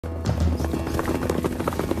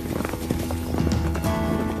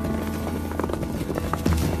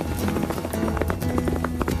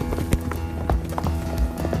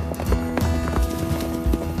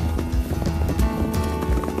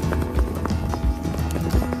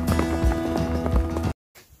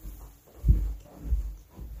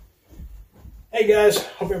Hey guys,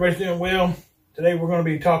 hope everybody's doing well. Today we're going to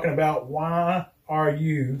be talking about why are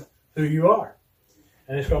you who you are?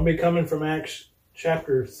 And it's going to be coming from Acts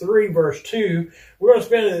chapter 3, verse 2. We're going to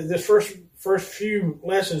spend this first few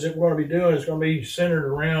lessons that we're going to be doing is going to be centered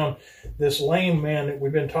around this lame man that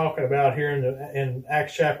we've been talking about here in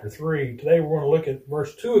Acts chapter 3. Today we're going to look at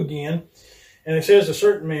verse 2 again. And it says a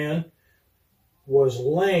certain man was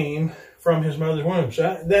lame from his mother's womb.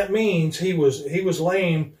 So that means he was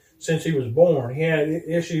lame since he was born. He had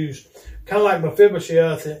issues, kind of like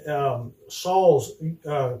Mephibosheth, Saul's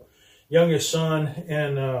youngest son,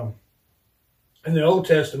 and in the Old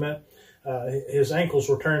Testament, his ankles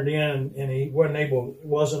were turned in, and he wasn't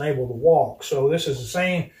able to walk. So this is the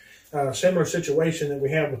same similar situation that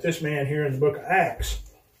we have with this man here in the book of Acts.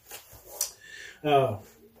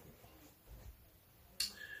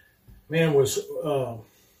 Man was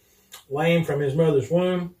lame from his mother's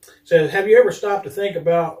womb. It says, have you ever stopped to think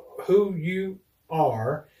about who you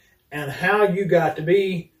are and how you got to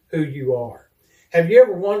be who you are? Have you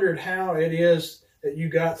ever wondered how it is that you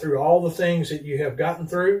got through all the things that you have gotten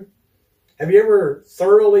through? Have you ever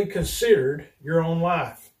thoroughly considered your own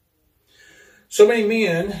life? So many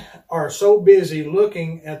men are so busy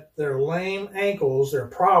looking at their lame ankles, their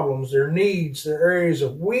problems, their needs, their areas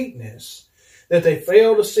of weakness, that they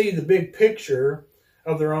fail to see the big picture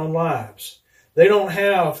of their own lives. They don't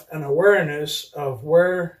have an awareness of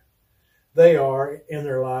where they are in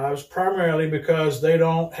their lives, primarily because they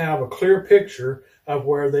don't have a clear picture of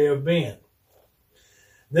where they have been.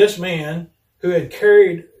 This man who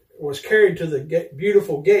was carried to the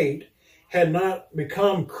beautiful gate had not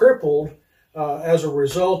become crippled as a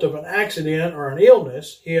result of an accident or an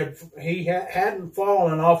illness. He hadn't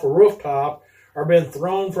fallen off a rooftop or been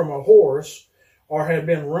thrown from a horse or had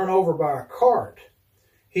been run over by a cart.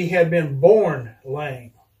 He had been born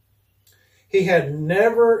lame. He had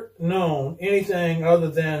never known anything other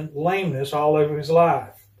than lameness all of his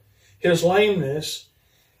life. His lameness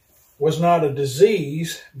was not a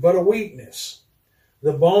disease, but a weakness.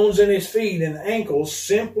 The bones in his feet and ankles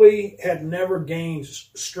simply had never gained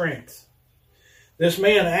strength. This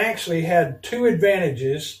man actually had two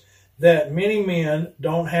advantages that many men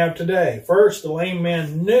don't have today. First, the lame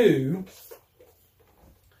man knew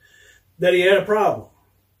that he had a problem.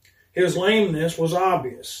 His lameness was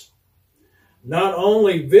obvious. Not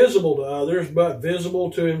only visible to others, but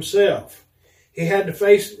visible to himself. He had to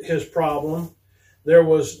face his problem. There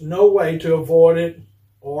was no way to avoid it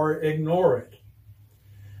or ignore it.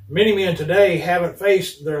 Many men today haven't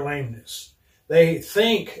faced their lameness. They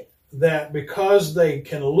think that because they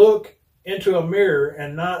can look into a mirror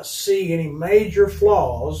and not see any major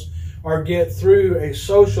flaws or get through a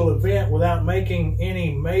social event without making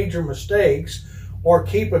any major mistakes or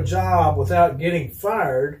keep a job without getting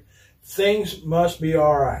fired, things must be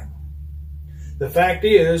all right. The fact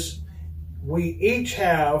is, we each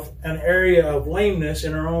have an area of lameness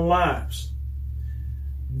in our own lives.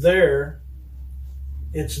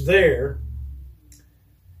 It's there,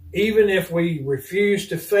 even if we refuse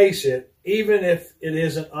to face it, even if it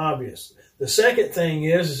isn't obvious. The second thing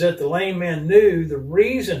is that the lame man knew the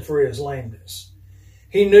reason for his lameness.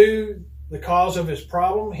 He knew the cause of his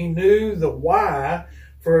problem. He knew the why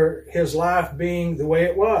for his life being the way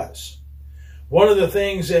it was. One of the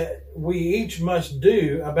things that we each must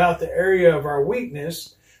do about the area of our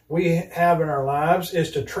weakness we have in our lives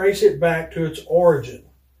is to trace it back to its origin.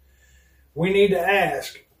 We need to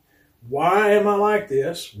ask, why am I like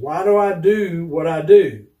this? Why do I do what I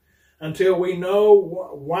do? Until we know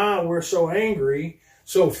why we're so angry,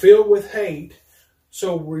 so filled with hate,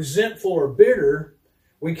 so resentful or bitter,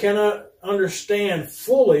 we cannot understand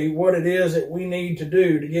fully what it is that we need to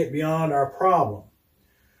do to get beyond our problem.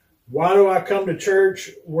 Why do I come to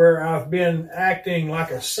church where I've been acting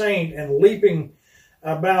like a saint and leaping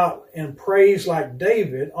about in praise like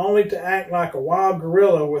David, only to act like a wild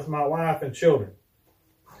gorilla with my wife and children?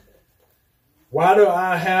 Why do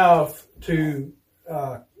I have to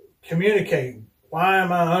communicate? Why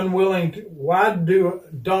am I unwilling to? Why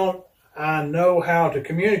don't I know how to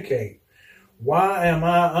communicate? Why am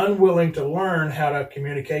I unwilling to learn how to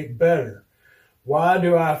communicate better? Why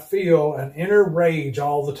do I feel an inner rage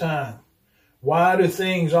all the time? Why do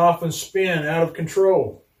things often spin out of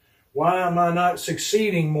control? Why am I not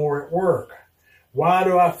succeeding more at work? Why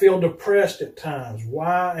do I feel depressed at times?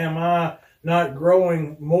 Why am I not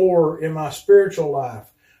growing more in my spiritual life?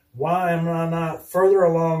 Why am I not further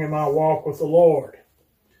along in my walk with the Lord?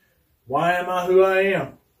 Why am I who I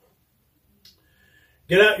am?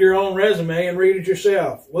 Get out your own resume and read it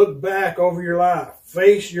yourself. Look back over your life.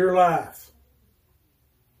 Face your life.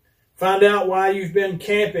 Find out why you've been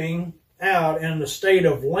camping out in the state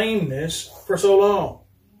of lameness for so long.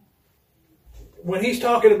 When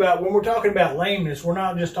we're talking about lameness, we're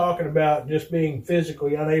not just talking about just being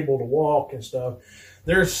physically unable to walk and stuff.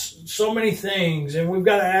 There's so many things, and we've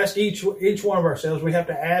got to ask each one of ourselves. We have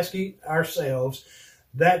to ask ourselves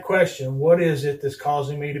that question: what is it that's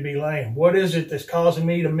causing me to be lame? What is it that's causing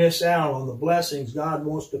me to miss out on the blessings God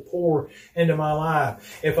wants to pour into my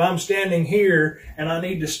life? If I'm standing here and I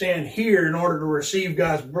need to stand here in order to receive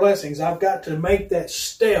God's blessings, I've got to make that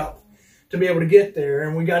step to be able to get there,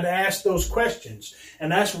 and we got to ask those questions.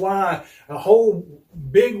 And that's why a whole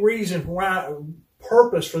big reason why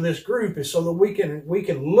purpose for this group is so that we can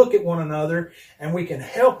look at one another and we can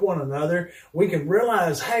help one another. We can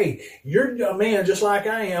realize, hey, you're a man just like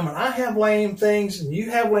I am, and I have lame things and you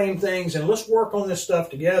have lame things, and let's work on this stuff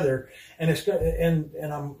together. And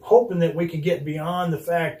I'm hoping that we can get beyond the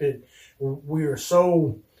fact that we are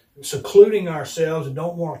so secluding ourselves and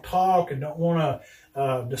don't want to talk and don't want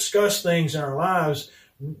to discuss things in our lives.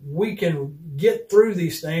 We can get through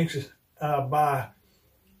these things by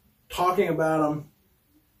talking about them,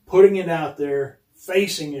 putting it out there,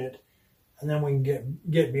 facing it, and then we can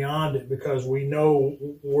get beyond it because we know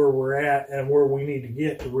where we're at and where we need to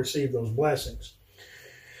get to receive those blessings.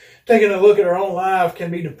 Taking a look at our own life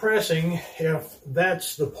can be depressing if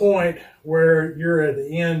that's the point where you're at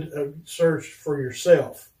the end of search for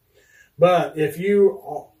yourself. But if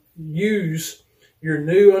you use your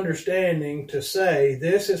new understanding to say,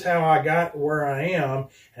 this is how I got where I am,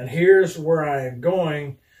 and here's where I am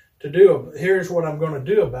going to do, here's what I'm going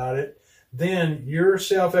to do about it, then your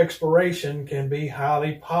self-exploration can be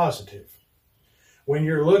highly positive. When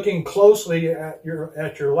you're looking closely at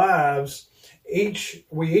your lives,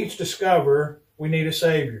 we each discover we need a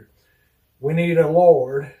Savior. We need a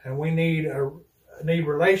Lord, and we need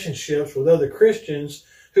relationships with other Christians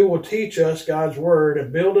who will teach us God's Word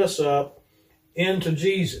and build us up into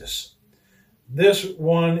Jesus. This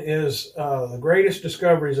one is the greatest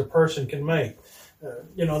discoveries a person can make.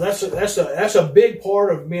 That's a big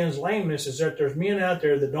part of men's lameness, is that there's men out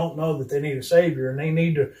there that don't know that they need a Savior, and they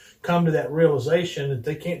need to come to that realization that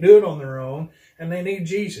they can't do it on their own, and they need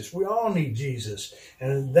Jesus. We all need Jesus,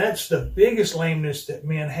 and that's the biggest lameness that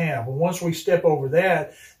men have. And once we step over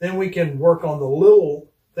that, then we can work on the little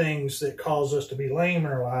things that cause us to be lame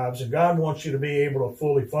in our lives, and God wants you to be able to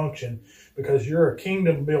fully function, because you're a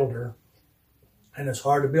kingdom builder, and it's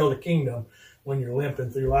hard to build a kingdom when you're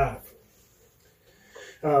limping through life.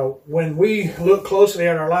 When we look closely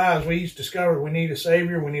at our lives, we each discover we need a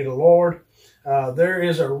Savior, we need a Lord. There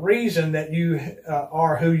is a reason that you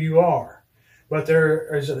are who you are, but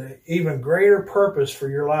there is an even greater purpose for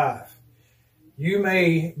your life. You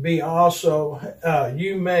may be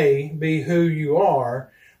who you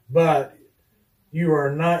are, but you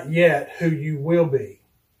are not yet who you will be.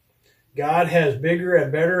 God has bigger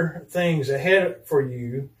and better things ahead for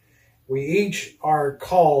you. We each are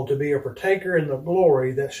called to be a partaker in the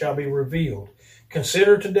glory that shall be revealed.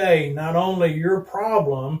 Consider today not only your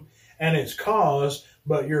problem and its cause,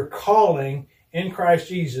 but your calling in Christ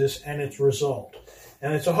Jesus and its result.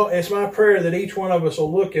 And it's my prayer that each one of us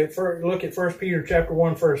will look at 1 Peter chapter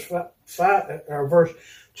 1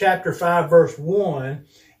 chapter 5 verse 1,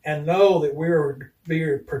 and know that we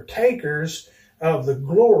are partakers of the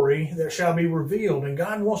glory that shall be revealed. And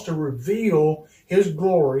God wants to reveal His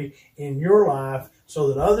glory in your life so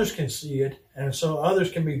that others can see it, and so others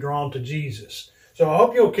can be drawn to Jesus. So I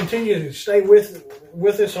hope you'll continue to stay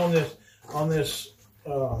with us on this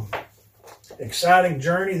exciting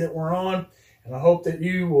journey that we're on. And I hope that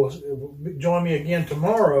you will join me again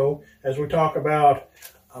tomorrow as we talk about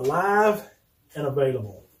alive and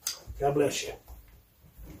available. God bless you.